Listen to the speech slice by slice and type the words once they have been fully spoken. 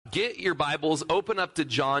get your Bibles, open up to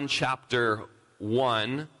John chapter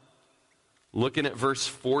 1, looking at verse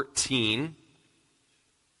 14.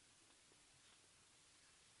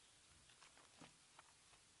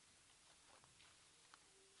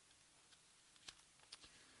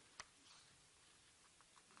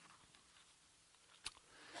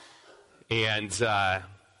 And if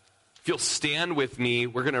you'll stand with me,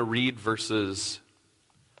 we're going to read verses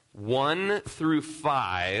 1 through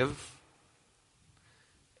 5,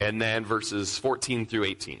 and then verses 14 through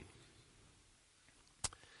 18.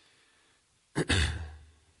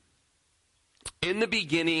 In the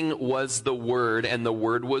beginning was the Word, and the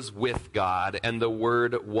Word was with God, and the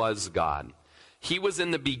Word was God. He was in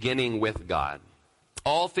the beginning with God.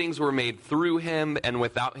 All things were made through him, and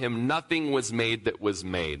without him nothing was made that was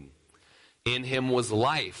made. In him was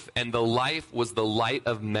life, and the life was the light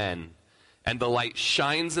of men. And the light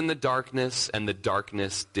shines in the darkness, and the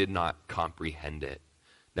darkness did not comprehend it.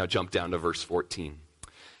 Now jump down to verse 14.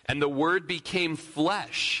 And the Word became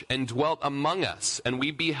flesh and dwelt among us, and we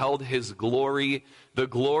beheld his glory, the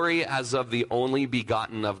glory as of the only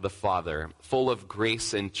begotten of the Father, full of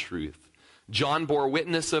grace and truth. John bore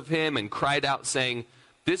witness of him and cried out, saying,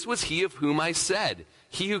 This was he of whom I said,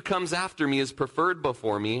 He who comes after me is preferred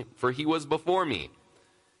before me, for he was before me.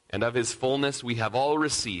 And of his fullness we have all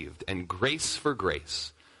received, and grace for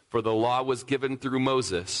grace. For the law was given through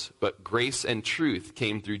Moses, but grace and truth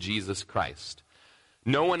came through Jesus Christ.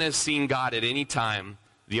 No one has seen God at any time.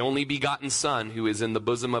 The only begotten Son, who is in the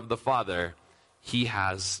bosom of the Father, he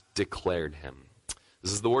has declared him.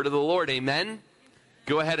 This is the word of the Lord. Amen.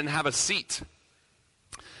 Go ahead and have a seat.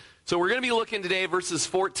 So we're going to be looking today verses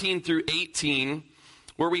 14 through 18,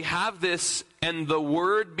 where we have this, and the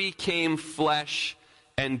Word became flesh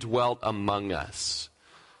and dwelt among us.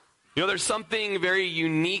 You know, there's something very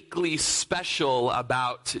uniquely special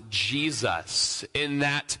about Jesus in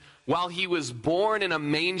that while he was born in a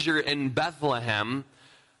manger in Bethlehem,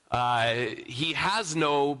 he has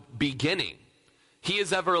no beginning. He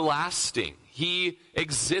is everlasting. He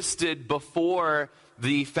existed before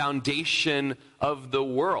the foundation of the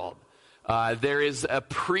world. There is a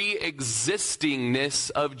pre-existingness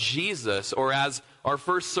of Jesus, or as our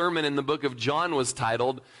first sermon in the book of John was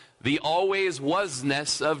titled, the always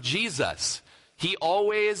wasness of Jesus. He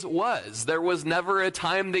always was. There was never a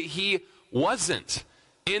time that he wasn't.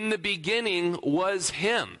 In the beginning was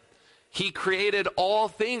him. He created all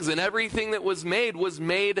things, and everything that was made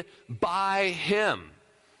by him.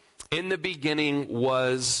 In the beginning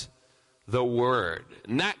was the Word.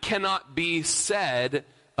 And that cannot be said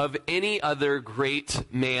of any other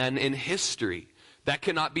great man in history. That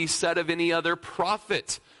cannot be said of any other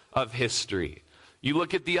prophet of history. You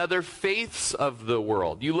look at the other faiths of the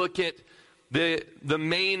world. You look at the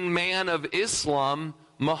main man of Islam,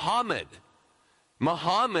 Muhammad.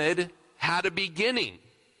 Muhammad had a beginning.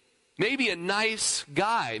 Maybe a nice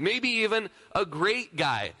guy, maybe even a great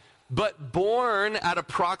guy, but born at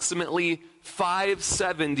approximately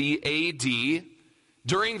 570 AD,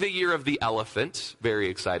 during the year of the elephant, very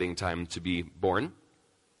exciting time to be born,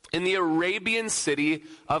 in the Arabian city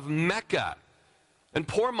of Mecca. And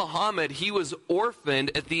poor Muhammad, he was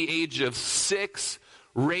orphaned at the age of 6,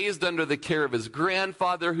 raised under the care of his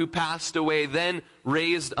grandfather who passed away, then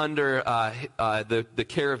raised under the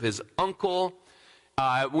care of his uncle.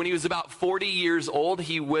 When he was about 40 years old,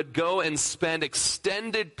 he would go and spend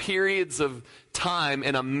extended periods of time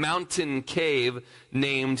in a mountain cave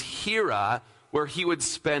named Hira, where he would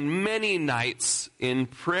spend many nights in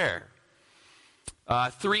prayer.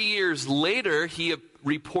 3 years later, he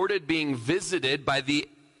reported being visited by the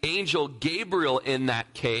angel Gabriel in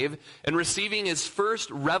that cave and receiving his first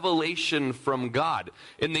revelation from God.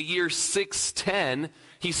 In the year 610,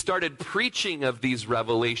 he started preaching of these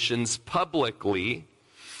revelations publicly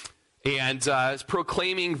and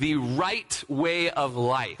proclaiming the right way of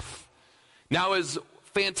life. Now, as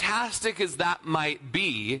fantastic as that might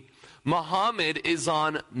be, Muhammad is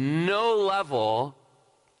on no level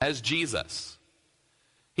as Jesus.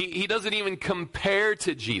 He doesn't even compare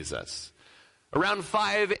to Jesus. Around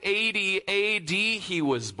 580 AD he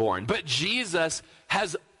was born. But Jesus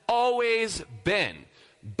has always been.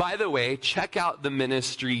 By the way, check out the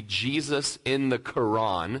ministry Jesus in the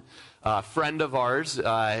Quran. Friend of ours,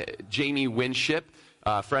 Jamie Winship,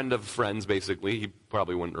 friend of friends basically. He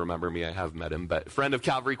probably wouldn't remember me. I have met him. But friend of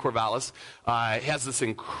Calvary Corvallis, has this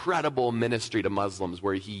incredible ministry to Muslims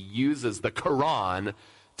where he uses the Quran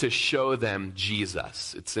to show them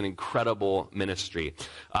Jesus. It's an incredible ministry.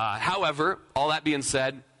 However, all that being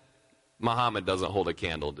said, Muhammad doesn't hold a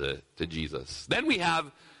candle to Jesus. Then we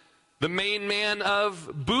have the main man of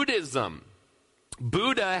Buddhism.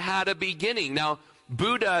 Buddha had a beginning. Now,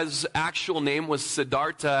 Buddha's actual name was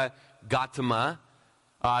Siddhartha Gautama.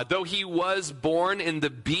 Though he was born in the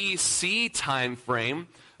BC time frame,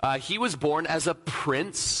 he was born as a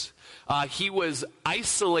prince. He was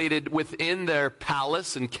isolated within their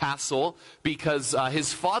palace and castle because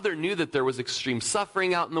his father knew that there was extreme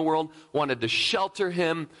suffering out in the world, wanted to shelter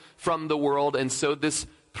him from the world, and so this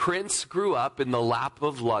prince grew up in the lap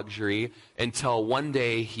of luxury until one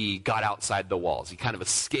day he got outside the walls. He kind of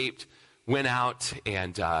escaped, went out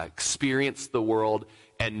and experienced the world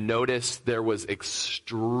and noticed there was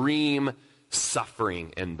extreme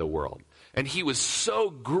suffering in the world. And he was so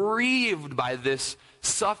grieved by this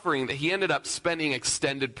suffering that he ended up spending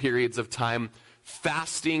extended periods of time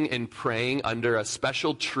fasting and praying under a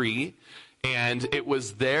special tree. And it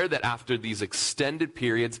was there that after these extended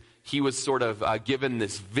periods, he was sort of given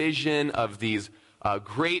this vision of these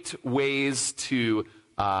great ways to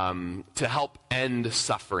help end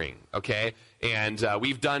suffering, okay? And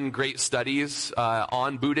we've done great studies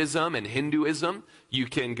on Buddhism and Hinduism. You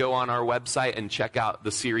can go on our website and check out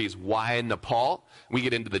the series Why Nepal. We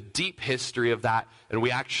get into the deep history of that, and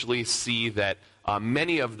we actually see that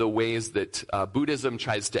many of the ways that Buddhism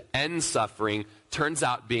tries to end suffering turns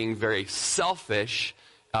out being very selfish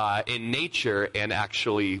in nature and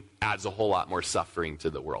actually adds a whole lot more suffering to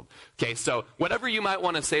the world. Okay, so whatever you might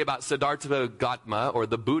want to say about Siddhartha Gautama or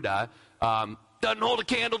the Buddha, doesn't hold a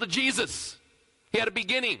candle to Jesus. He had a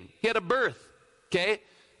beginning. He had a birth. Okay,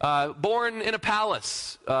 born in a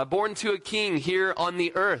palace, born to a king here on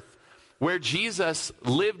the earth, where Jesus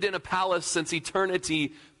lived in a palace since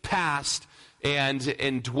eternity past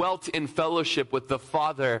and dwelt in fellowship with the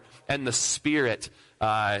Father and the Spirit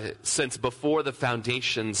since before the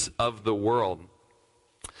foundations of the world.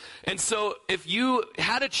 And so if you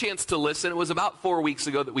had a chance to listen, it was about 4 weeks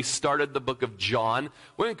ago that we started the book of John.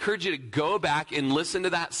 We encourage you to go back and listen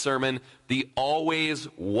to that sermon, The Always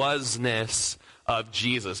Wasness of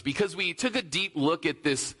Jesus, because we took a deep look at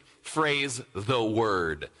this phrase, the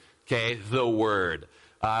Word. Okay, the Word.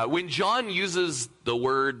 When John uses the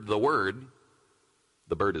word, the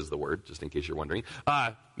bird is the word, just in case you're wondering.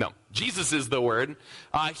 No, Jesus is the Word.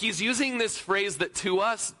 He's using this phrase that to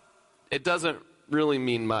us, it doesn't really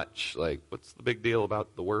mean much. Like, what's the big deal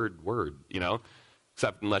about the word, you know?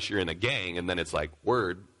 Except unless you're in a gang, and then it's like,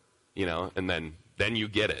 word, you know, and then you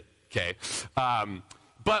get it, okay?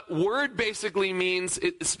 But word basically means,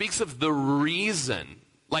 it speaks of the reason,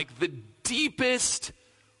 like the deepest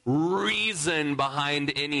reason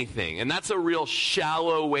behind anything. And that's a real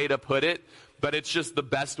shallow way to put it, but it's just the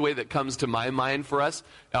best way that comes to my mind for us.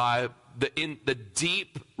 The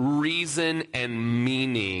deep reason and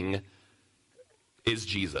meaning is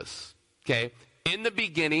Jesus, okay? In the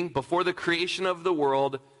beginning, before the creation of the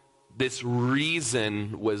world, this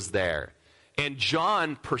reason was there. And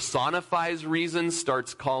John personifies reason,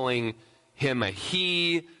 starts calling him a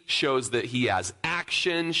he, shows that he has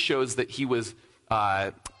action, shows that he was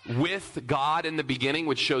with God in the beginning,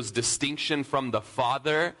 which shows distinction from the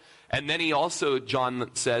Father. And then he also,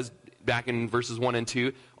 John says, back in verses 1 and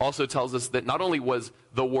 2, also tells us that not only was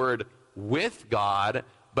the Word with God,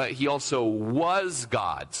 but he also was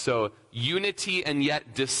God. So unity and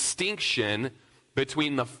yet distinction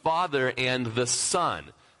between the Father and the Son.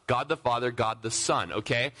 God the Father, God the Son,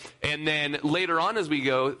 okay? And then later on as we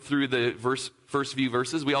go through the first few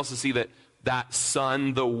verses, we also see that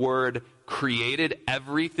Son, the Word, created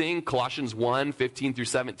everything. Colossians 1, 15 through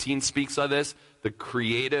 17 speaks of this, the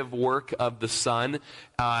creative work of the Son.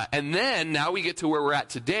 And then now we get to where we're at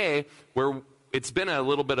today, where it's been a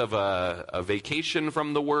little bit of a vacation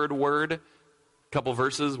from the word, a couple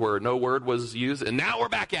verses where no word was used, and now we're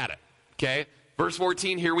back at it, okay? Verse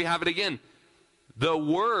 14, here we have it again. The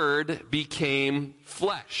Word became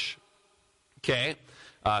flesh, okay?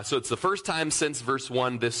 So it's the first time since verse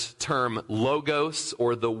 1 this term logos,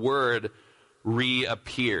 or the Word,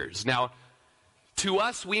 reappears. Now, to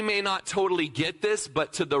us, we may not totally get this,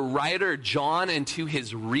 but to the writer John and to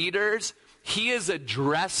his readers, he is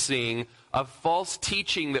addressing a false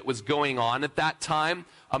teaching that was going on at that time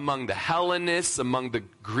among the Hellenists, among the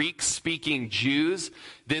Greek-speaking Jews.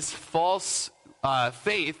 This false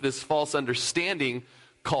faith, this false understanding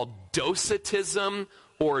called docetism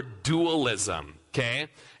or dualism, okay?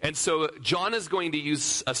 And so John is going to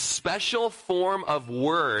use a special form of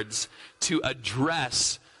words to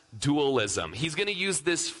address dualism. He's going to use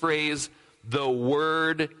this phrase, the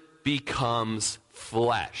Word becomes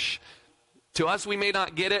flesh. To us, we may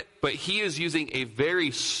not get it, but he is using a very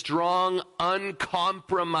strong,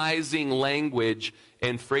 uncompromising language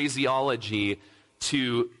and phraseology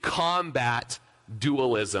to combat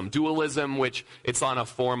dualism. Dualism, which it's on a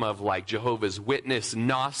form of like Jehovah's Witness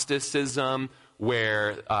Gnosticism,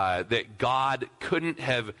 where that God couldn't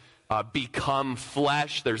have become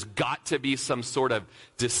flesh. There's got to be some sort of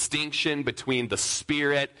distinction between the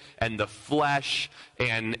spirit and the flesh,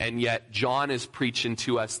 and yet John is preaching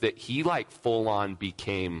to us that he like full on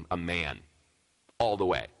became a man all the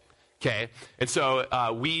way. Okay, and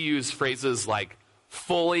so we use phrases like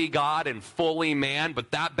fully God and fully man, but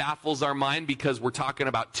that baffles our mind because we're talking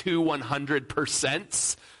about two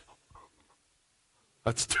 100%.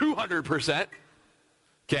 That's 200%.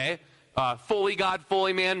 Okay. Fully God,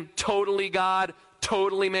 fully man, totally God,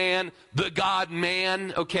 totally man, the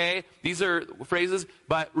God-man, okay? These are phrases,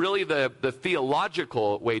 but really the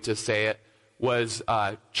theological way to say it was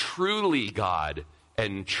truly God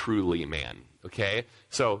and truly man, okay?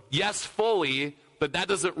 So, yes, fully, but that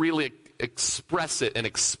doesn't really express it and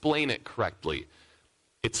explain it correctly.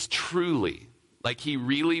 It's truly, like he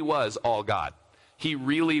really was all God. He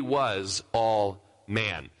really was all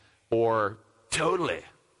man, or totally.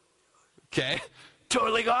 Okay?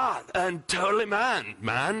 Totally God and totally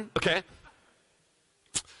man. Okay?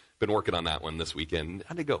 Been working on that one this weekend.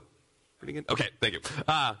 How'd it go? Pretty good? Okay, thank you.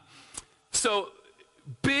 So,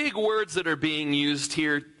 big words that are being used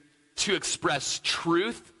here to express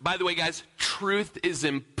truth. By the way, guys, truth is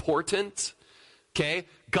important. Okay?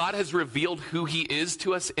 God has revealed who he is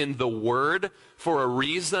to us in the Word for a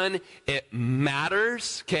reason. It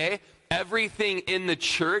matters. Okay? Everything in the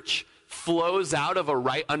church flows out of a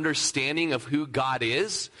right understanding of who God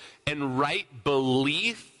is, and right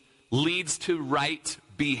belief leads to right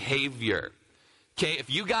behavior. Okay, if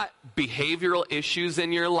you got behavioral issues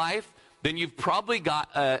in your life, then you've probably got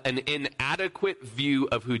an inadequate view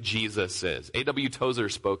of who Jesus is. A.W. Tozer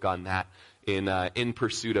spoke on that in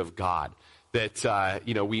Pursuit of God. That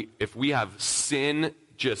if we have sin,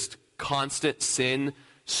 just constant sin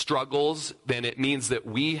struggles, then it means that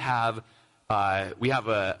we have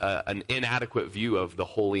an inadequate view of the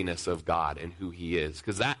holiness of God and who he is.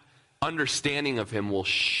 Because that understanding of him will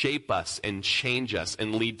shape us and change us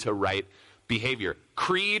and lead to right behavior.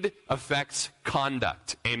 Creed affects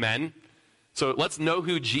conduct. Amen? So let's know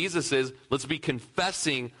who Jesus is. Let's be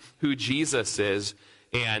confessing who Jesus is.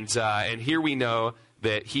 And here we know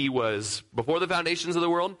that he was, before the foundations of the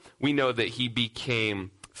world, we know that he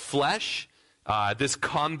became flesh. This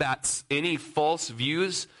combats any false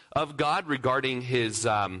views of God regarding his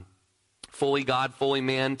fully God, fully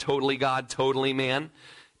man, totally God, totally man.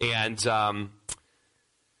 And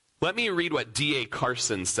let me read what D.A.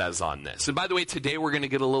 Carson says on this. And by the way, today we're going to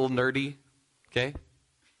get a little nerdy. Okay?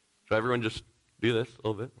 So everyone just do this a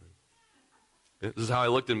little bit. This is how I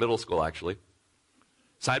looked in middle school, actually.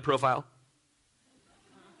 Side profile.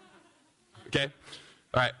 Okay?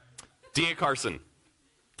 All right. D.A. Carson.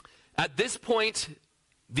 At this point,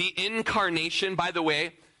 the incarnation, by the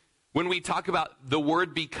way, when we talk about the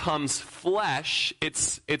word becomes flesh,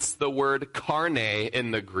 it's the word carne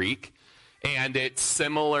in the Greek, and it's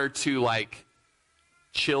similar to like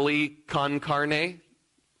chili con carne,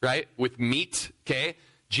 right? With meat, okay?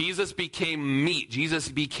 Jesus became meat. Jesus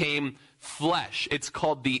became flesh. It's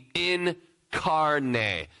called the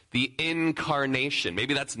incarne, the incarnation.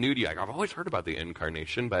 Maybe that's new to you. I've always heard about the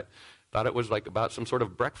incarnation, but thought it was like about some sort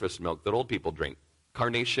of breakfast milk that old people drink.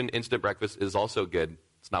 Carnation instant breakfast is also good.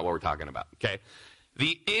 It's not what we're talking about, okay?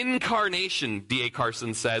 The incarnation, D.A.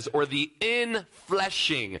 Carson says, or the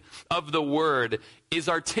infleshing of the word is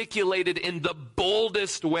articulated in the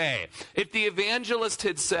boldest way. If the evangelist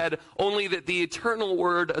had said only that the eternal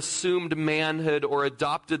word assumed manhood or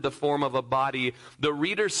adopted the form of a body, the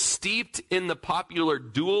reader steeped in the popular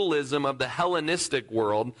dualism of the Hellenistic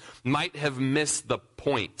world might have missed the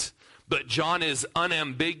point. But John is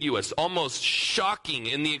unambiguous, almost shocking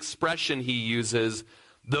in the expression he uses,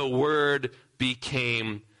 the word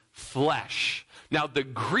became flesh. Now, the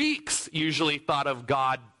Greeks usually thought of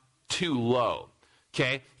God too low,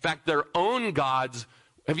 okay? In fact, their own gods,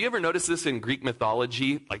 have you ever noticed this in Greek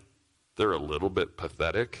mythology? Like, they're a little bit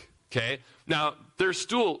pathetic, okay? Now, they're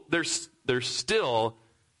still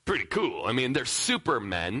pretty cool. I mean, they're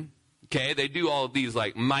supermen, okay? They do all of these,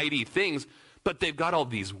 like, mighty things, but they've got all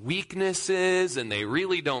these weaknesses, and they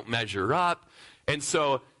really don't measure up. And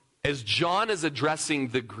so, as John is addressing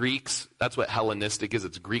the Greeks, that's what Hellenistic is,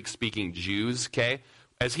 it's Greek-speaking Jews, okay?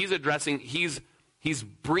 As he's addressing, he's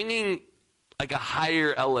bringing like a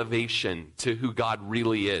higher elevation to who God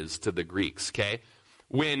really is to the Greeks, okay?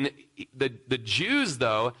 When the Jews,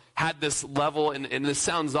 though, had this level, and this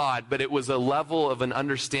sounds odd, but it was a level of an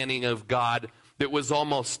understanding of God that was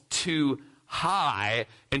almost too high.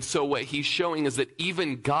 And so what he's showing is that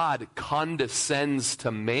even God condescends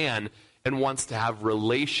to man and wants to have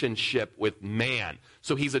relationship with man.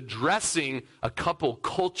 So he's addressing a couple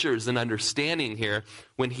cultures and understanding here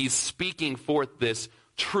when he's speaking forth this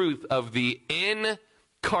truth of the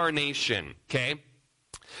incarnation, okay?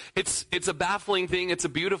 It's a baffling thing. It's a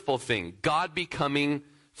beautiful thing. God becoming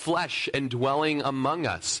flesh and dwelling among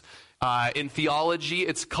us. In theology,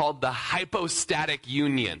 it's called the hypostatic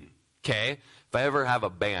union, okay? If I ever have a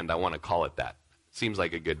band, I want to call it that. Seems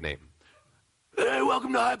like a good name. Hey,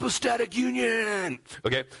 welcome to hypostatic union.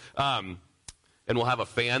 Okay? And we'll have a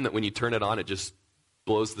fan that when you turn it on, it just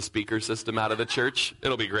blows the speaker system out of the church.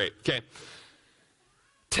 It'll be great. Okay.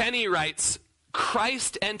 Tenney writes,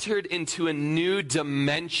 Christ entered into a new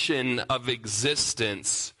dimension of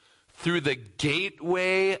existence through the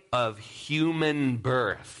gateway of human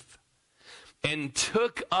birth and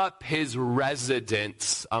took up his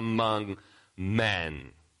residence among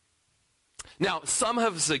men. Now, some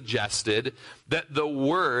have suggested that the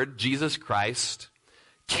Word, Jesus Christ,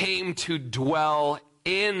 came to dwell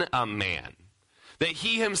in a man, that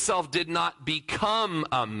he himself did not become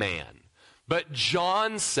a man. But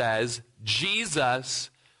John says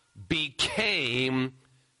Jesus became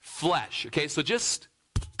flesh. Okay, so just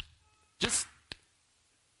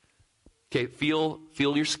okay, feel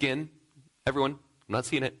your skin. Everyone, I'm not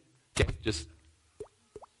seeing it.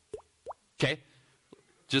 Okay,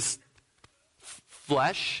 just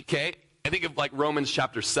flesh, okay? I think of like Romans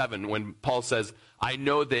chapter 7 when Paul says, I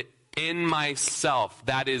know that in myself,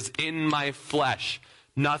 that is in my flesh,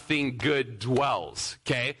 nothing good dwells,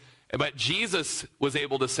 okay? But Jesus was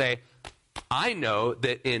able to say, I know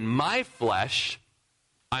that in my flesh,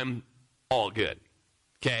 I'm all good,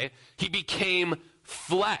 okay? He became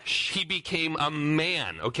flesh. He became a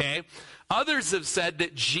man, okay? Others have said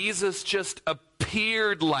that Jesus just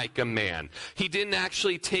appeared like a man. He didn't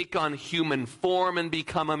actually take on human form and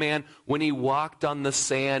become a man. When he walked on the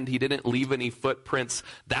sand, he didn't leave any footprints,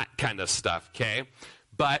 that kind of stuff, okay?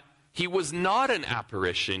 But he was not an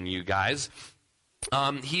apparition, you guys.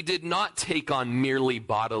 He did not take on merely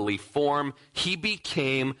bodily form. He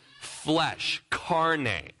became flesh,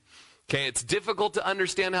 carne. Okay, it's difficult to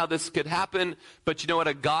understand how this could happen, but you know what?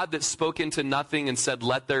 A God that spoke into nothing and said,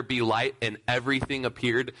 let there be light, and everything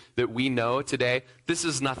appeared that we know today, this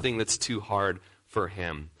is nothing that's too hard for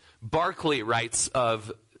him. Barclay writes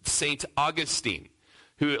of St. Augustine,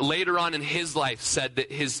 who later on in his life said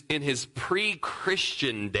that in his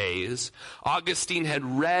pre-Christian days, Augustine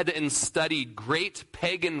had read and studied great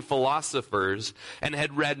pagan philosophers and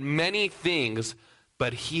had read many things,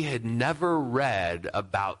 but he had never read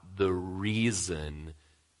about the reason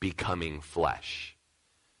becoming flesh.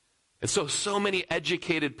 And so many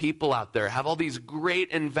educated people out there have all these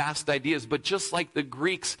great and vast ideas, but just like the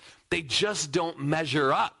Greeks, they just don't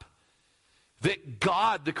measure up. That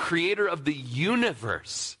God, the creator of the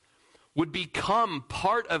universe, would become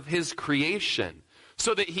part of his creation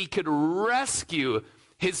so that he could rescue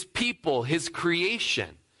his people, his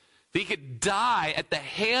creation. He could die at the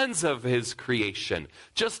hands of his creation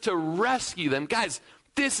just to rescue them. Guys,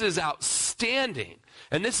 this is outstanding.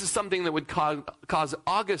 And this is something that would cause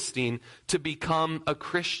Augustine to become a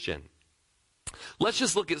Christian. Let's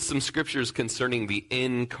just look at some scriptures concerning the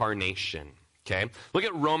incarnation. Okay? Look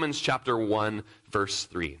at Romans chapter 1, verse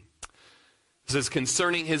 3. It says,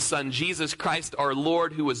 concerning his son Jesus Christ our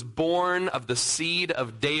Lord, who was born of the seed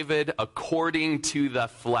of David according to the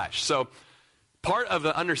flesh. So, part of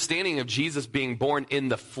the understanding of Jesus being born in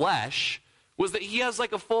the flesh was that he has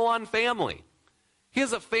like a full-on family. He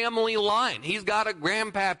has a family line. He's got a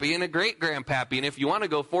grandpappy and a great-grandpappy. And if you want to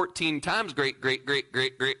go 14 times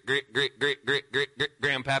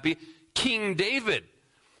great-great-great-great-great-great-great-great-great-grandpappy, King David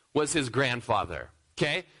was his grandfather.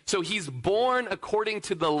 Okay? So he's born according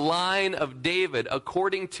to the line of David,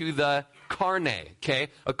 according to the carne, okay?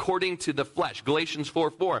 According to the flesh. Galatians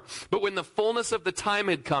 4:4. But when the fullness of the time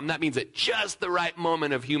had come, that means at just the right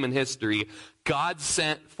moment of human history, God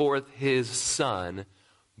sent forth his son,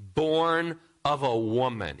 born of a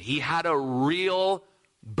woman. He had a real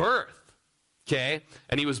birth, okay?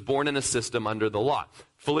 And he was born in a system under the law.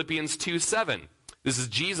 Philippians 2:7. This is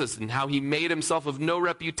Jesus and how he made himself of no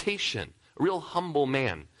reputation, a real humble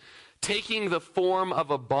man, taking the form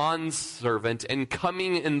of a bondservant and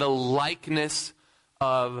coming in the likeness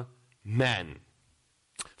of men.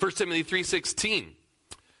 1 Timothy 3:16.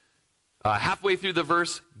 Halfway through the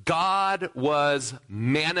verse, God was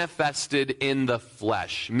manifested in the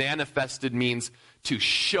flesh. Manifested means to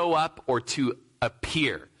show up or to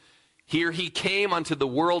appear. Here he came onto the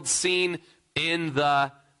world scene in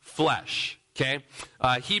the flesh. Okay?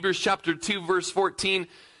 Hebrews chapter 2, verse 14.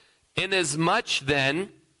 Inasmuch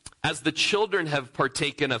then as the children have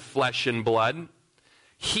partaken of flesh and blood,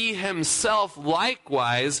 he himself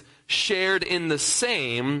likewise shared in the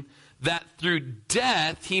same, that through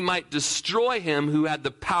death he might destroy him who had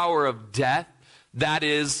the power of death, that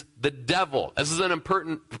is, the devil. This is a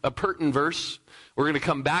pertinent verse. We're going to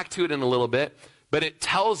come back to it in a little bit. But it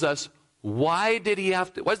tells us, why did he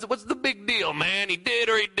have to? What's the big deal, man? He did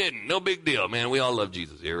or he didn't. No big deal, man. We all love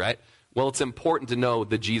Jesus here, right? Well, it's important to know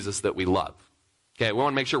the Jesus that we love. Okay, we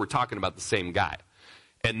want to make sure we're talking about the same guy.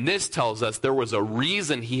 And this tells us there was a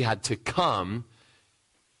reason he had to come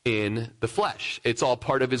in the flesh. It's all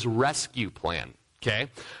part of his rescue plan. Okay?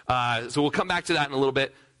 So we'll come back to that in a little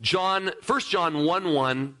bit. 1 John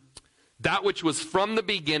 1:1, that which was from the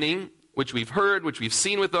beginning, which we've heard, which we've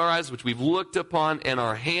seen with our eyes, which we've looked upon, and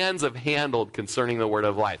our hands have handled concerning the word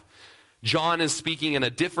of life. John is speaking in a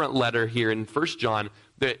different letter here in 1 John,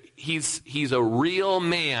 that he's a real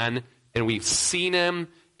man, and we've seen him,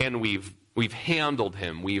 and we've handled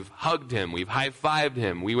him, we've hugged him, we've high-fived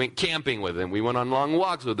him, we went camping with him, we went on long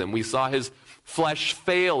walks with him, we saw his flesh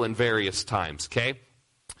fail in various times, okay?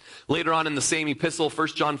 Later on in the same epistle,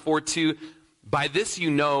 1 John 4:2, by this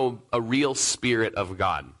you know a real spirit of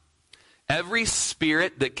God. Every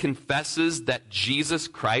spirit that confesses that Jesus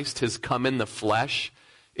Christ has come in the flesh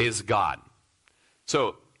is God.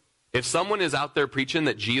 So, if someone is out there preaching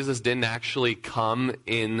that Jesus didn't actually come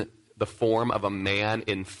in the form of a man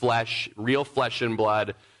in flesh, real flesh and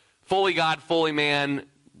blood, fully God, fully man,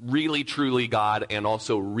 really truly God, and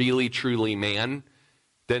also really truly man,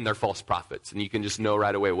 then they're false prophets. And you can just know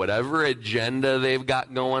right away, whatever agenda they've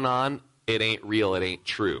got going on, it ain't real, it ain't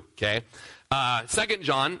true, okay? 2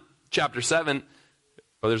 John chapter 7,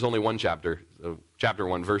 well, there's only one chapter, so chapter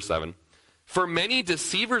 1, verse 7. For many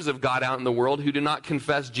deceivers of God out in the world who do not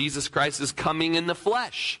confess Jesus Christ is coming in the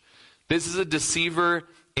flesh. This is a deceiver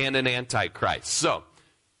and an antichrist. So,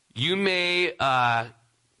 you may come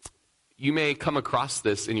across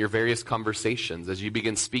this in your various conversations as you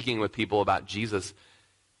begin speaking with people about Jesus.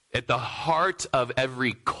 At the heart of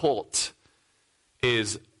every cult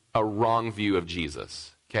is a wrong view of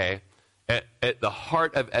Jesus, okay? At the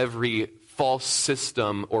heart of every false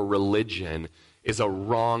system or religion is a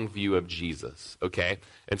wrong view of Jesus, okay?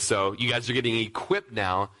 And so you guys are getting equipped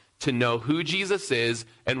now to know who Jesus is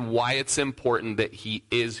and why it's important that he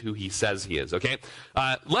is who he says he is, okay?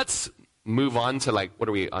 Let's move on to, what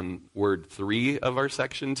are we, on word 3 of our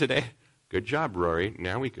section today? Good job, Rory.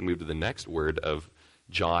 Now we can move to the next word of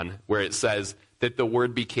John, where it says that the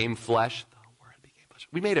word became flesh. The word became flesh.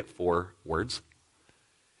 We made it 4 words.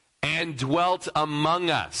 And dwelt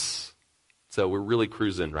among us. So we're really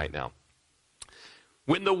cruising right now.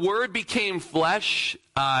 When the word became flesh,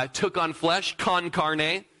 took on flesh, con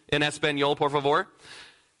carne, in Espanol, por favor,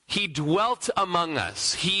 he dwelt among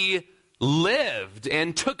us. He lived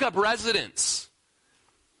and took up residence.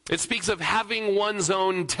 It speaks of having one's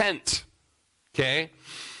own tent. Okay?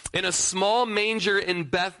 In a small manger in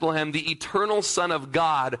Bethlehem, the eternal Son of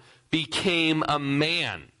God became a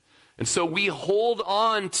man. And so we hold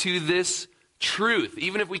on to this truth,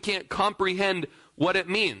 even if we can't comprehend what it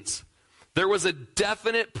means. There was a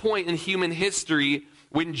definite point in human history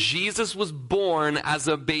when Jesus was born as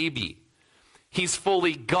a baby. He's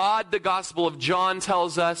fully God, the Gospel of John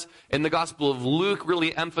tells us, and the Gospel of Luke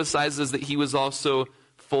really emphasizes that he was also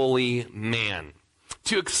fully man.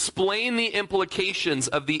 To explain the implications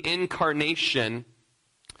of the incarnation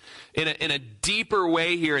in a deeper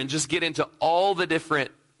way here and just get into all the different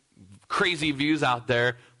crazy views out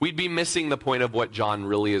there, we'd be missing the point of what John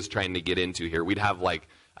really is trying to get into here. We'd have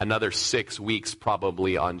another 6 weeks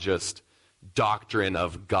probably on just doctrine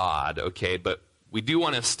of God, okay? But we do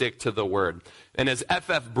want to stick to the word. And as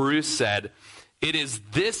F.F. Bruce said, it is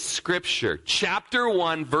this scripture, chapter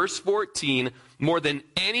 1, verse 14, more than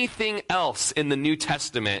anything else in the New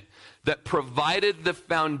Testament, that provided the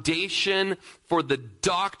foundation for the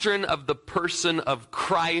doctrine of the person of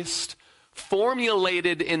Christ,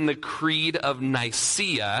 formulated in the Creed of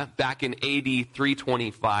Nicaea back in AD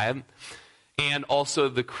 325, and also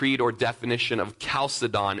the creed or definition of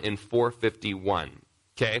Chalcedon in 451.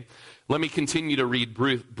 Okay? Let me continue to read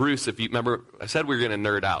Bruce. If you remember, I said we were going to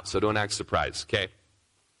nerd out, so don't act surprised. Okay?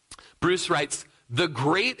 Bruce writes, the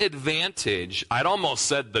great advantage, I'd almost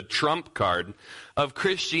said the trump card, of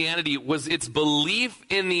Christianity was its belief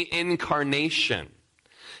in the incarnation,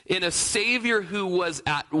 in a Savior who was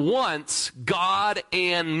at once God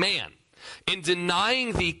and man. In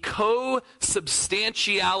denying the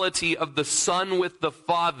co-substantiality of the Son with the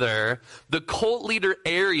Father, the cult leader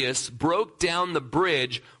Arius broke down the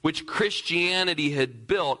bridge which Christianity had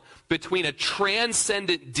built between a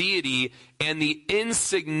transcendent deity and the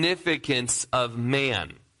insignificance of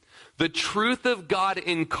man. The truth of God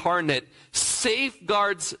incarnate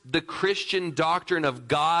safeguards the Christian doctrine of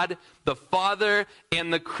God, the Father,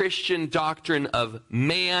 and the Christian doctrine of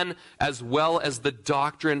man, as well as the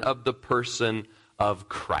doctrine of the person of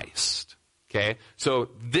Christ. Okay? So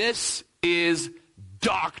this is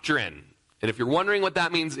doctrine. And if you're wondering what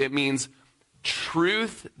that means, it means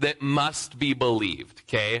truth that must be believed.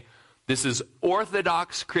 Okay? This is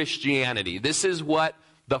Orthodox Christianity. This is what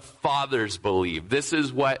the fathers believed. This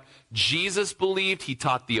is what Jesus believed. He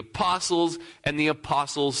taught the apostles, and the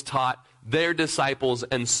apostles taught their disciples,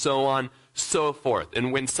 and so on, so forth.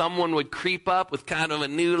 And when someone would creep up with kind of a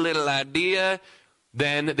new little idea,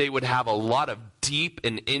 then they would have a lot of deep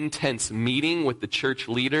and intense meeting with the church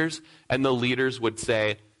leaders, and the leaders would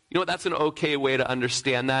say, you know what, that's an okay way to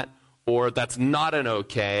understand that, or that's not an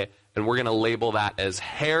okay, and we're going to label that as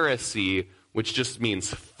heresy, which just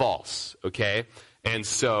means false, okay? And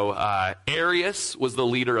so Arius was the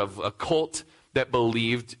leader of a cult that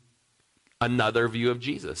believed another view of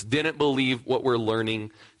Jesus, didn't believe what we're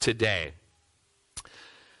learning today.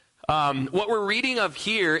 What we're reading of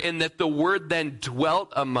here, in that the word then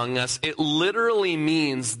dwelt among us, it literally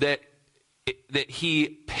means that he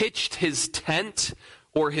pitched his tent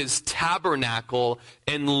or his tabernacle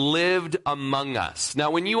and lived among us.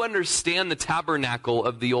 Now, when you understand the tabernacle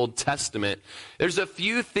of the Old Testament, there's a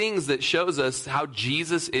few things that shows us how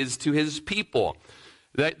Jesus is to his people.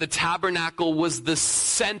 That the tabernacle was the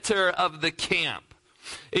center of the camp.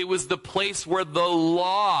 It was the place where the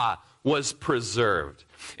law was preserved.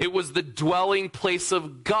 It was the dwelling place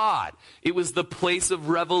of God. It was the place of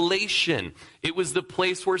revelation. It was the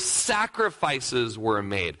place where sacrifices were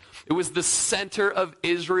made. It was the center of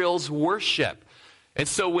Israel's worship. And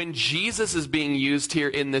so when Jesus is being used here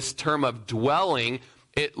in this term of dwelling,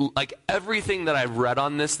 it, like everything that I've read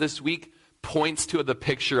on this week, points to the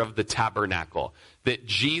picture of the tabernacle. That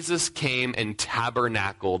Jesus came and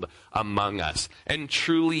tabernacled among us. And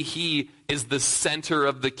truly he is the center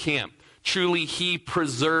of the camp. Truly, he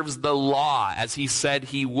preserves the law as he said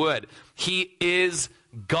he would. He is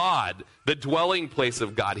God, the dwelling place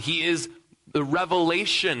of God. He is the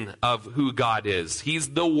revelation of who God is. He's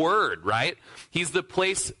the Word, right? He's the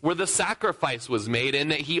place where the sacrifice was made,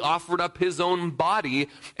 and that he offered up his own body,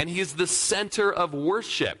 and he's the center of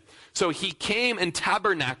worship. So he came and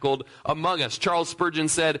tabernacled among us. Charles Spurgeon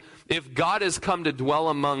said, if God has come to dwell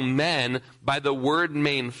among men by the word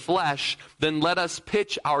made flesh, then let us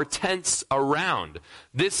pitch our tents around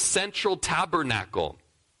this central tabernacle.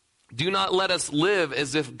 Do not let us live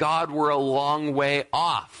as if God were a long way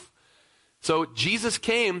off. So Jesus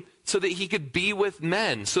came so that he could be with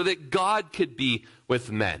men, so that God could be with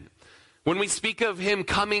men. When we speak of him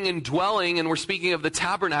coming and dwelling, and we're speaking of the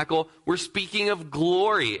tabernacle, we're speaking of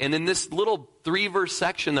glory. And in this little 3-verse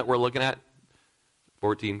section that we're looking at,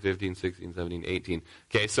 14, 15, 16, 17, 18.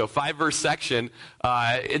 Okay, so 5-verse section.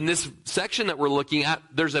 In this section that we're looking at,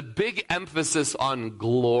 there's a big emphasis on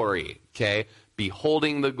glory, okay?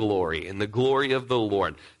 Beholding the glory and the glory of the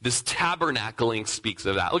Lord. This tabernacling speaks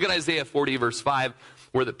of that. Look at Isaiah 40, verse 5,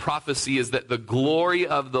 where the prophecy is that the glory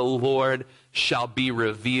of the Lord shall be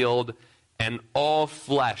revealed, and all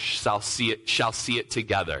flesh shall see it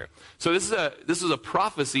together. So this is a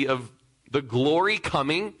prophecy of the glory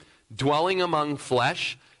coming, dwelling among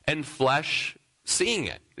flesh, and flesh seeing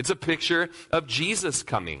it. It's a picture of Jesus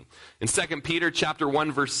coming. In 2 Peter chapter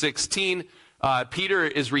 1, verse 16, Peter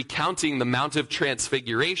is recounting the Mount of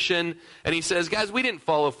Transfiguration, and he says, guys, we didn't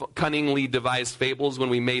follow cunningly devised fables when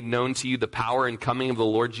we made known to you the power and coming of the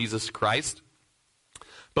Lord Jesus Christ,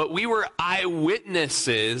 but we were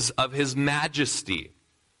eyewitnesses of his majesty.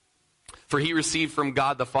 For he received from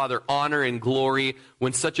God the Father honor and glory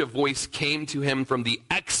when such a voice came to him from the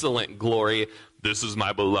excellent glory, this is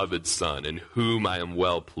my beloved Son, in whom I am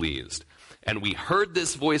well pleased. And we heard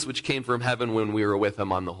this voice which came from heaven when we were with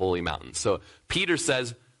him on the holy mountain. So Peter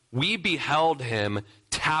says, we beheld him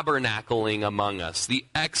tabernacling among us, the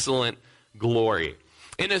excellent glory.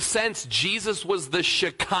 In a sense, Jesus was the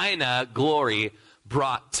Shekinah glory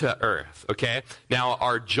brought to earth, okay? Now,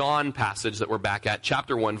 our John passage that we're back at,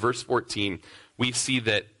 chapter 1, verse 14, we see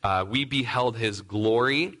that we beheld his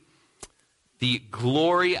glory, the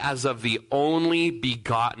glory as of the only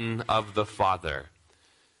begotten of the Father.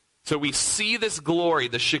 So we see this glory,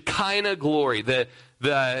 the Shekinah glory, the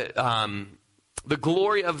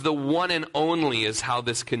glory of the one and only is how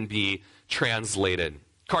this can be translated.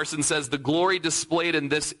 Carson says, the glory displayed in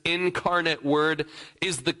this incarnate word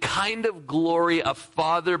is the kind of glory a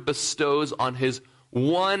father bestows on his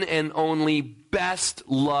one and only best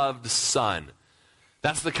loved son.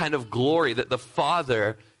 That's the kind of glory that the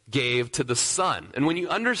Father gave to the Son. And when you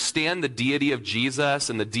understand the deity of Jesus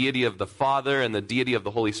and the deity of the Father and the deity of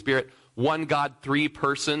the Holy Spirit, one God, three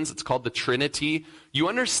persons. It's called the Trinity. You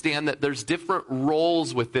understand that there's different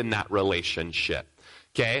roles within that relationship.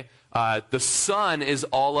 Okay? The Son is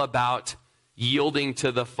all about yielding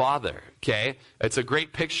to the Father. Okay? It's a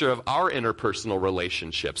great picture of our interpersonal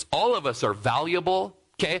relationships. All of us are valuable.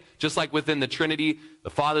 Okay? Just like within the Trinity, the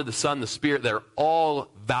Father, the Son, the Spirit, they're all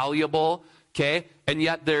valuable. Okay? And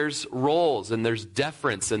yet there's roles and there's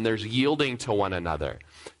deference and there's yielding to one another.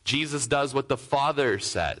 Jesus does what the Father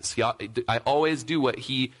says. I always do what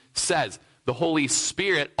he says. The Holy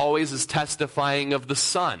Spirit always is testifying of the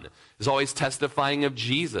Son, is always testifying of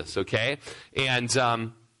Jesus, okay?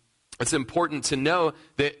 And it's important to know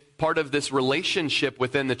that part of this relationship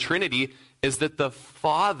within the Trinity is that the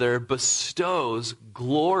Father bestows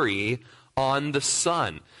glory on the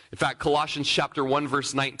Son. In fact, Colossians chapter 1,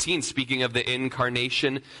 verse 19, speaking of the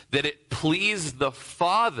incarnation, that it pleased the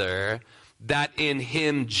Father that in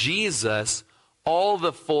him, Jesus, all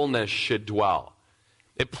the fullness should dwell.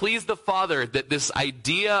 It pleased the Father that this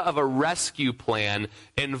idea of a rescue plan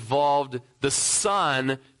involved the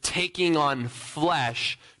Son taking on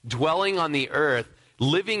flesh, dwelling on the earth,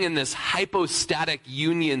 living in this hypostatic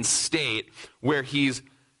union state where he's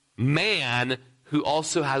man who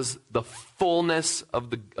also has the fullness of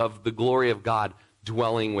the glory of God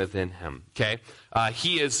dwelling within him. Okay?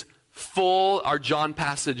 He is full, our John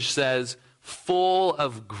passage says, full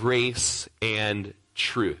of grace and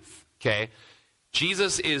truth. Okay?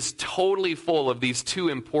 Jesus is totally full of these two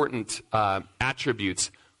important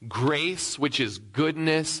attributes. Grace, which is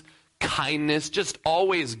goodness, kindness, just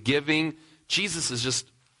always giving. Jesus is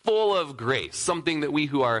just full of grace, something that we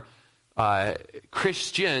who are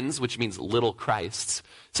Christians, which means little Christs,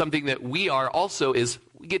 something that we are also is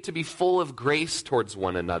we get to be full of grace towards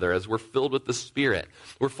one another as we're filled with the Spirit.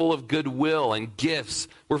 We're full of goodwill and gifts.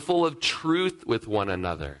 We're full of truth with one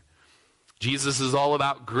another. Jesus is all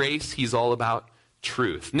about grace. He's all about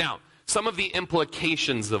truth. Now, some of the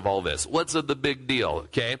implications of all this. What's the big deal,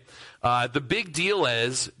 okay? The big deal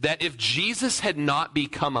is that if Jesus had not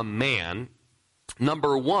become a man,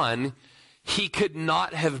 number one, he could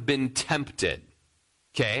not have been tempted,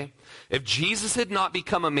 okay? If Jesus had not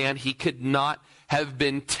become a man, he could not have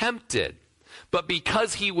been tempted. But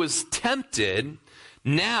because he was tempted,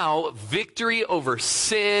 now victory over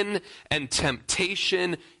sin and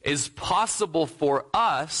temptation is possible for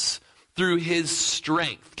us through his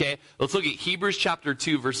strength, okay? Let's look at Hebrews chapter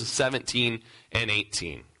 2, verses 17 and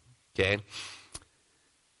 18, okay?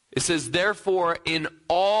 It says, therefore, in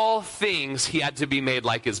all things he had to be made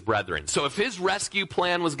like his brethren. So if his rescue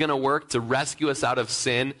plan was going to work to rescue us out of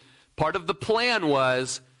sin, part of the plan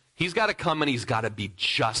was he's got to come and he's got to be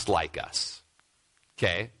just like us.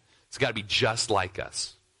 Okay? He's got to be just like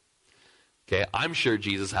us. Okay? I'm sure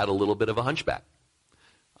Jesus had a little bit of a hunchback.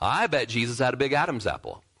 I bet Jesus had a big Adam's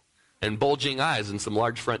apple and bulging eyes and some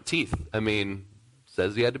large front teeth. I mean,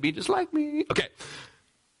 says he had to be just like me. Okay.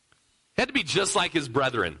 He had to be just like his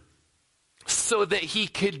brethren so that he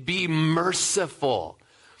could be merciful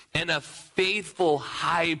and a faithful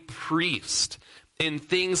high priest in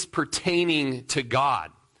things pertaining to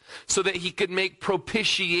God, so that he could make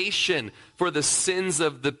propitiation for the sins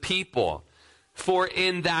of the people. For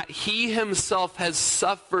in that he himself has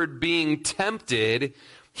suffered being tempted,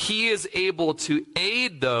 he is able to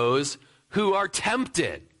aid those who are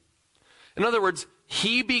tempted. In other words,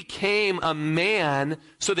 he became a man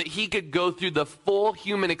so that he could go through the full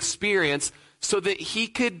human experience so that he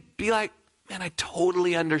could be like, man, I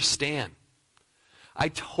totally understand. I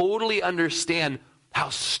totally understand how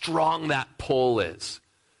strong that pull is.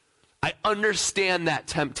 I understand that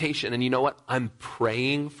temptation. And you know what? I'm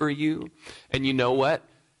praying for you. And you know what?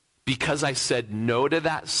 Because I said no to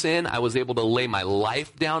that sin, I was able to lay my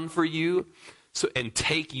life down for you and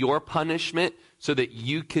take your punishment so that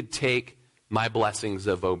you could take my blessings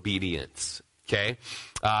of obedience, okay?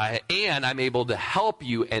 And I'm able to help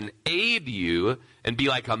you and aid you and be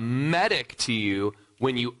like a medic to you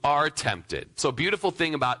when you are tempted. So beautiful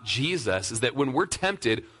thing about Jesus is that when we're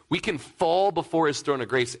tempted, we can fall before his throne of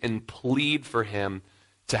grace and plead for him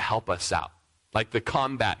to help us out. Like the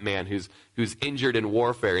combat man who's injured in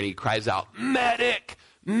warfare and he cries out, medic,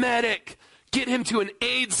 medic, get him to an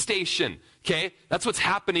aid station. Okay, that's what's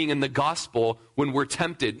happening in the gospel when we're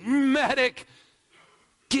tempted. Medic,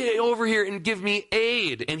 get over here and give me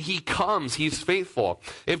aid. And he comes, he's faithful.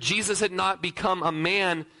 If Jesus had not become a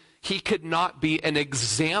man, he could not be an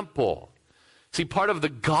example. See, part of the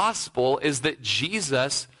gospel is that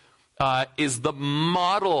Jesus is the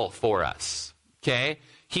model for us. Okay,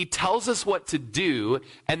 he tells us what to do,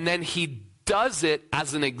 and then he does it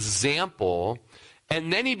as an example,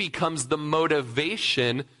 and then he becomes the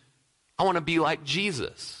motivation. I want to be like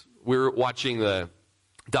Jesus. we're watching the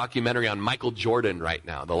documentary on Michael Jordan right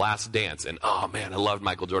now, The Last Dance. And, oh, man, I loved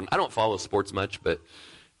Michael Jordan. I don't follow sports much, but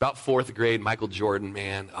about fourth grade, Michael Jordan,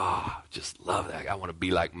 man, just love that. I want to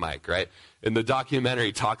be like Mike, right? And the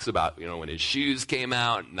documentary talks about, when his shoes came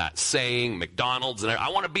out and that saying, McDonald's, and I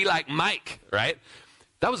want to be like Mike, right?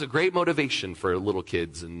 That was a great motivation for little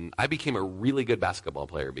kids, and I became a really good basketball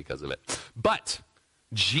player because of it. But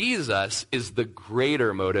Jesus is the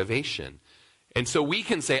greater motivation. And so we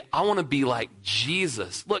can say, I want to be like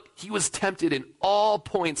Jesus. Look, he was tempted in all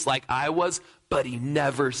points like I was, but he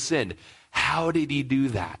never sinned. How did he do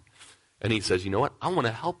that? And he says, you know what? I want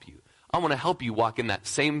to help you. I want to help you walk in that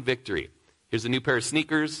same victory. Here's a new pair of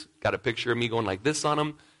sneakers. Got a picture of me going like this on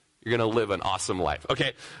them. You're going to live an awesome life.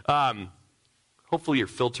 Okay. Hopefully you're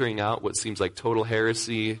filtering out what seems like total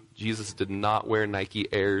heresy. Jesus did not wear Nike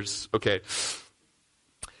Airs. Okay.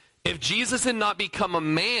 If Jesus had not become a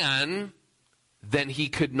man, then he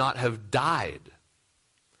could not have died.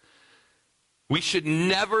 We should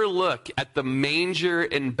never look at the manger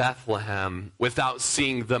in Bethlehem without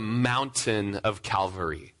seeing the mountain of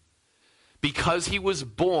Calvary. Because he was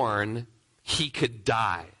born, he could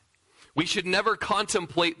die. We should never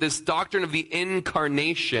contemplate this doctrine of the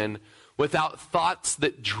incarnation without thoughts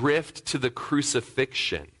that drift to the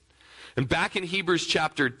crucifixion. And back in Hebrews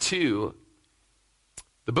chapter 2,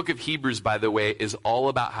 the book of Hebrews, by the way, is all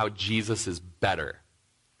about how Jesus is better.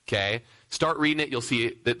 Okay? Start reading it. You'll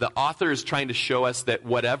see that the author is trying to show us that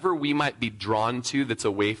whatever we might be drawn to that's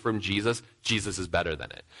away from Jesus, Jesus is better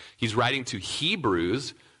than it. He's writing to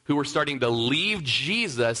Hebrews who were starting to leave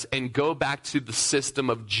Jesus and go back to the system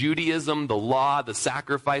of Judaism, the law, the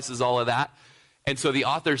sacrifices, all of that. And so the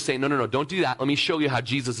author is saying, no, don't do that. Let me show you how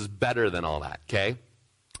Jesus is better than all that, okay?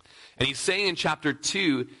 And he's saying in chapter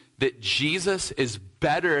 2 that Jesus is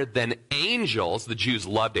better than angels. The Jews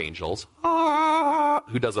loved angels.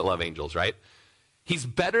 Who doesn't love angels, right? He's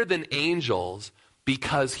better than angels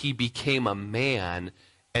because he became a man,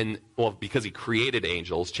 because he created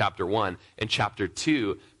angels, chapter 1, and chapter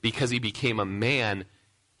 2, because he became a man,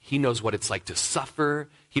 he knows what it's like to suffer.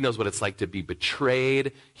 He knows what it's like to be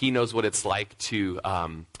betrayed. He knows what it's like to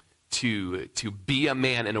be a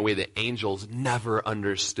man in a way that angels never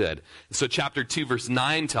understood. So chapter 2, verse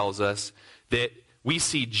 9 tells us that we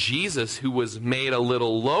see Jesus, who was made a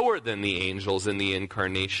little lower than the angels in the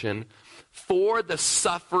incarnation, for the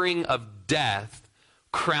suffering of death,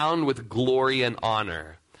 crowned with glory and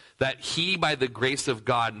honor, that he, by the grace of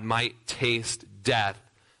God, might taste death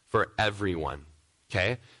for everyone.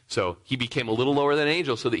 Okay? So he became a little lower than an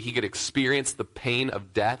angel so that he could experience the pain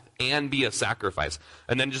of death and be a sacrifice.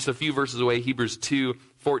 And then just a few verses away, Hebrews 2,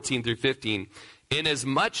 14 through 15.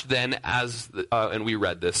 Inasmuch then as, and we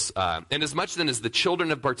read this, inasmuch then as the children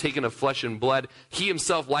have partaken of flesh and blood, he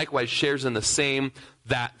himself likewise shares in the same,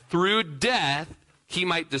 that through death he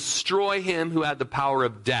might destroy him who had the power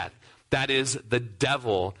of death, that is, the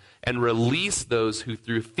devil, and release those who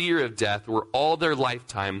through fear of death were all their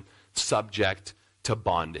lifetime subject to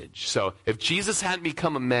bondage. So if Jesus hadn't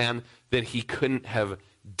become a man, then he couldn't have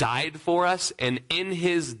died for us, and in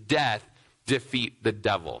his death defeat the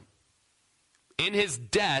devil. In his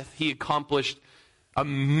death, he accomplished a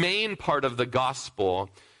main part of the gospel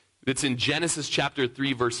that's in Genesis chapter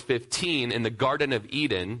 3, verse 15, in the Garden of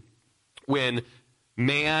Eden, when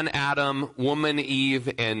man, Adam, woman,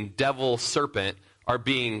 Eve, and devil, serpent, are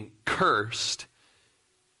being cursed.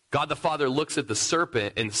 God the Father looks at the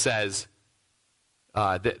serpent and says,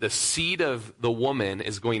 the seed of the woman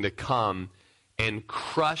is going to come and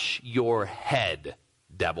crush your head,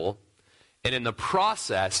 devil. And in the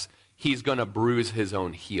process, he's going to bruise his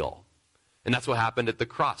own heel. And that's what happened at the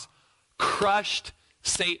cross. Crushed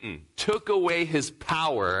Satan, took away his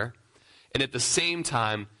power, and at the same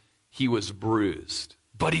time, he was bruised.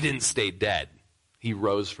 But he didn't stay dead. He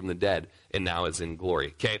rose from the dead and now is in glory.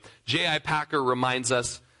 Okay? J.I. Packer reminds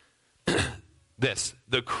us this.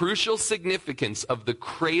 The crucial significance of the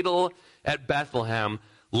cradle at Bethlehem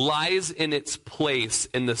lies in its place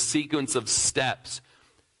in the sequence of steps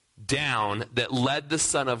down that led the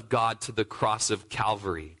Son of God to the cross of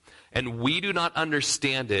Calvary. And we do not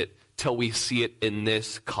understand it till we see it in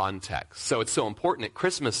this context. So it's so important at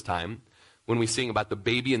Christmas time when we sing about the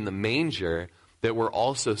baby in the manger that we're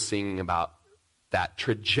also singing about that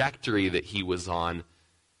trajectory that he was on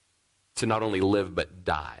to not only live but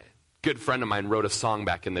die. A good friend of mine wrote a song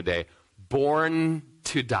back in the day, "Born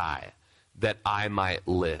to die that I might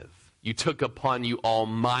live. You took upon you all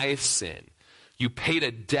my sin. You paid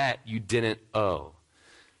a debt you didn't owe."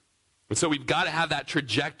 And so we've got to have that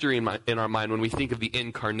trajectory in our mind when we think of the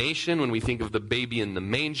incarnation, when we think of the baby in the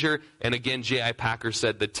manger. And again, J.I. Packer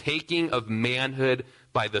said, the taking of manhood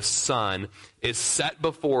by the Son is set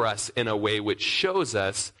before us in a way which shows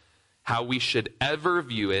us how we should ever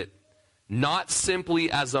view it, not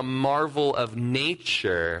simply as a marvel of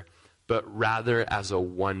nature, but rather as a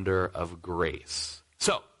wonder of grace.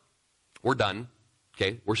 So, we're done.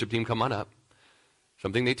 Okay, worship team, come on up.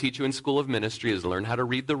 Something they teach you in School of Ministry is learn how to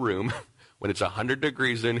read the room when it's 100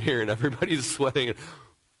 degrees in here and everybody's sweating.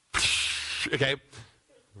 Okay?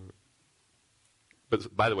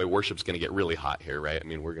 But by the way, worship's going to get really hot here, right? I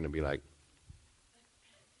mean, we're going to be like,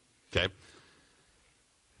 okay.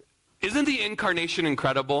 Isn't the incarnation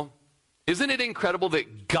incredible? Isn't it incredible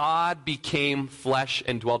that God became flesh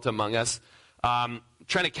and dwelt among us?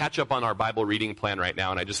 Trying to catch up on our Bible reading plan right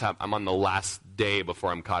now, and I'm on the last day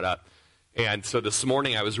before I'm caught up. And so this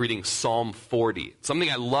morning I was reading Psalm 40. Something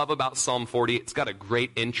I love about Psalm 40, it's got a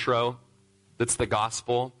great intro that's the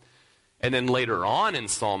gospel. And then later on in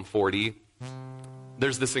Psalm 40,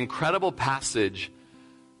 there's this incredible passage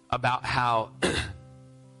about how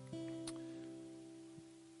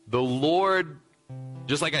the Lord,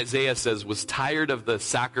 just like Isaiah says, was tired of the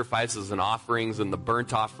sacrifices and offerings and the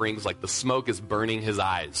burnt offerings, like the smoke is burning his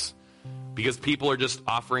eyes. Because people are just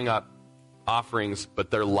offering up offerings, but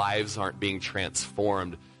their lives aren't being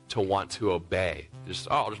transformed to want to obey.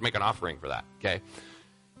 I'll just make an offering for that, okay?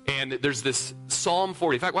 And there's this Psalm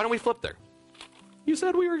 40. In fact, why don't we flip there? You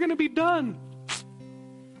said we were going to be done.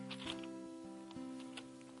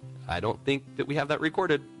 I don't think that we have that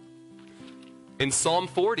recorded. In Psalm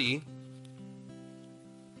 40,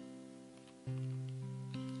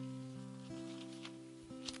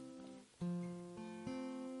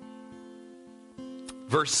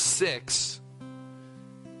 verse 6,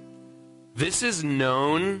 this is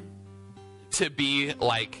known to be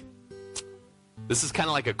like, this is kind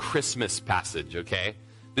of like a Christmas passage, okay?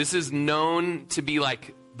 This is known to be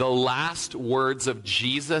like the last words of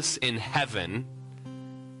Jesus in heaven,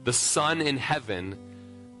 the Son in heaven,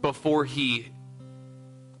 before he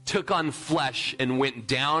took on flesh and went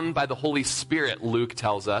down by the Holy Spirit, Luke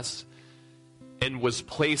tells us, and was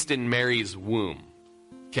placed in Mary's womb,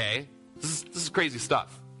 okay? This is crazy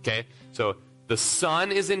stuff, okay? So the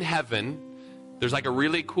Son is in heaven. There's like a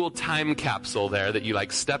really cool time capsule there that you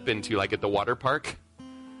like step into, like at the water park.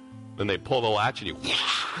 Then they pull the latch and you,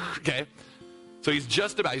 okay? So he's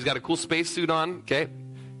got a cool spacesuit on, okay?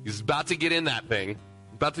 He's about to get in that thing,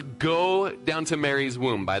 about to go down to Mary's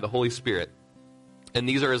womb by the Holy Spirit. And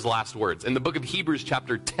these are his last words. And the book of Hebrews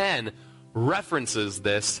chapter 10 references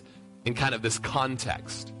this in kind of this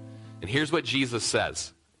context. And here's what Jesus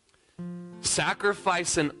says.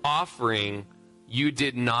 Sacrifice and offering you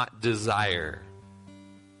did not desire.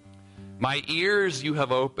 My ears you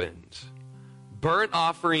have opened. Burnt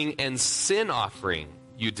offering and sin offering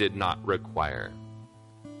you did not require.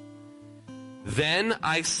 Then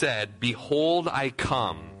I said, behold, I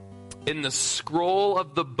come. In the scroll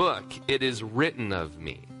of the book it is written of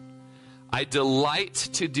me. I delight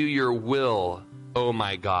to do your will, O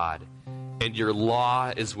my God, and your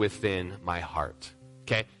law is within my heart.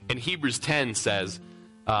 Okay? And Hebrews 10 says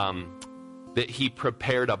that he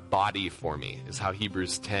prepared a body for me, is how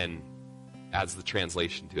Hebrews 10 adds the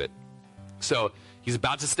translation to it. So he's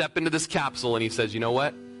about to step into this capsule and he says, you know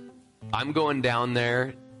what? I'm going down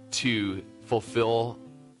there to fulfill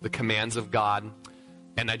the commands of God,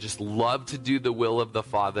 and I just love to do the will of the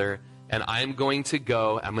Father, and I'm going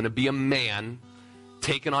to be a man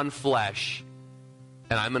taken on flesh,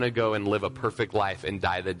 and I'm going to go and live a perfect life and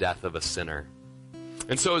die the death of a sinner.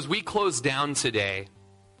 And so as we close down today,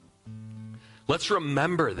 let's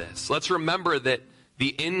remember this. Let's remember that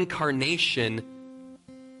the incarnation,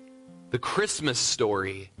 the Christmas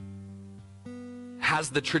story, has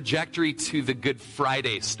the trajectory to the Good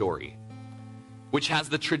Friday story, which has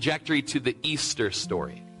the trajectory to the Easter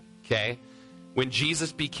story, okay? When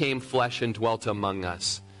Jesus became flesh and dwelt among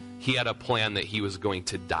us, he had a plan that he was going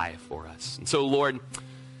to die for us. And so, Lord,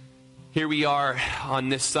 here we are on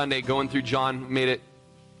this Sunday going through John, made it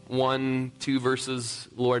 1-2 verses,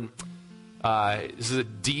 Lord. This is a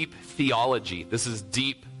deep theology. This is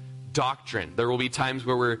deep doctrine. There will be times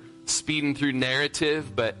where we're speeding through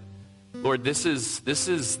narrative, but Lord, this is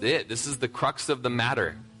it. This is the crux of the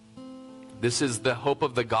matter. This is the hope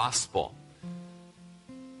of the gospel.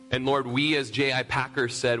 And Lord, we as J.I. Packer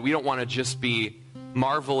said, we don't want to just be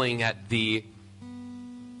marveling at the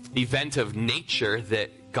event of nature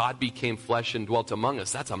that God became flesh and dwelt among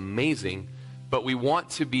us. That's amazing. But we want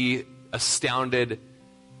to be astounded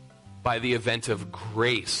by the event of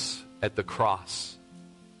grace at the cross.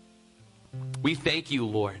 We thank you,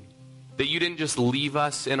 Lord, that you didn't just leave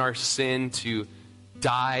us in our sin to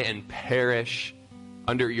die and perish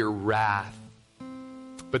under your wrath,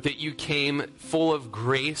 but that you came full of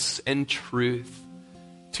grace and truth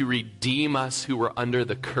to redeem us who were under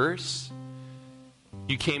the curse.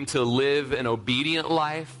 You came to live an obedient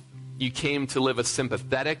life. You came to live a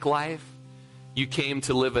sympathetic life. You came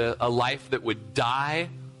to live a life that would die,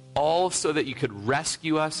 all so that you could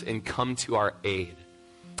rescue us and come to our aid.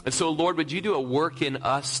 And so, Lord, would you do a work in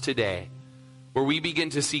us today where we begin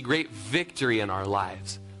to see great victory in our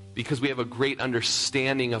lives because we have a great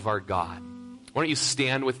understanding of our God. Why don't you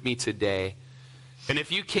stand with me today? And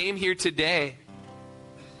if you came here today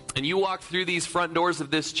and you walked through these front doors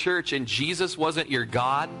of this church and Jesus wasn't your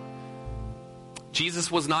God,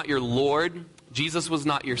 Jesus was not your Lord, Jesus was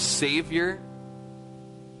not your Savior,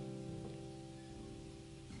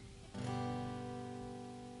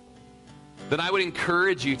 then I would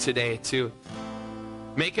encourage you today to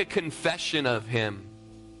make a confession of him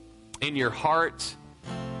in your heart,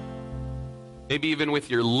 maybe even with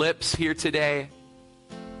your lips here today,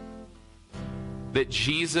 that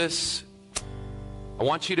Jesus, I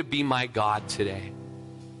want you to be my God today.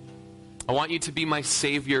 I want you to be my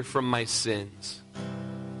Savior from my sins.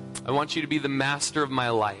 I want you to be the master of my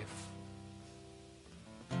life.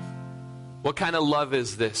 What kind of love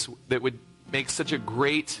is this that would make such a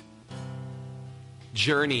great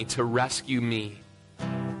journey to rescue me?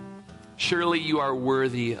 Surely you are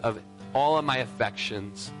worthy of all of my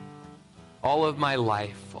affections, all of my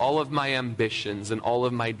life, all of my ambitions, and all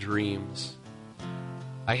of my dreams.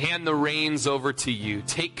 I hand the reins over to you.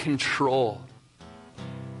 Take control.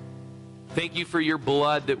 Thank you for your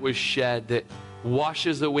blood that was shed that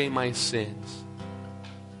washes away my sins.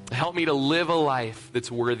 Help me to live a life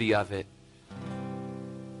that's worthy of it.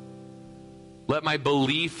 Let my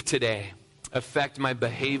belief today affect my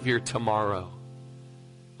behavior tomorrow.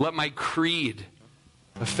 Let my creed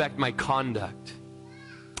affect my conduct.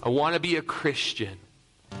 I want to be a Christian.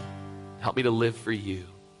 Help me to live for you.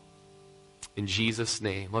 In Jesus'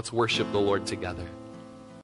 name, let's worship the Lord together.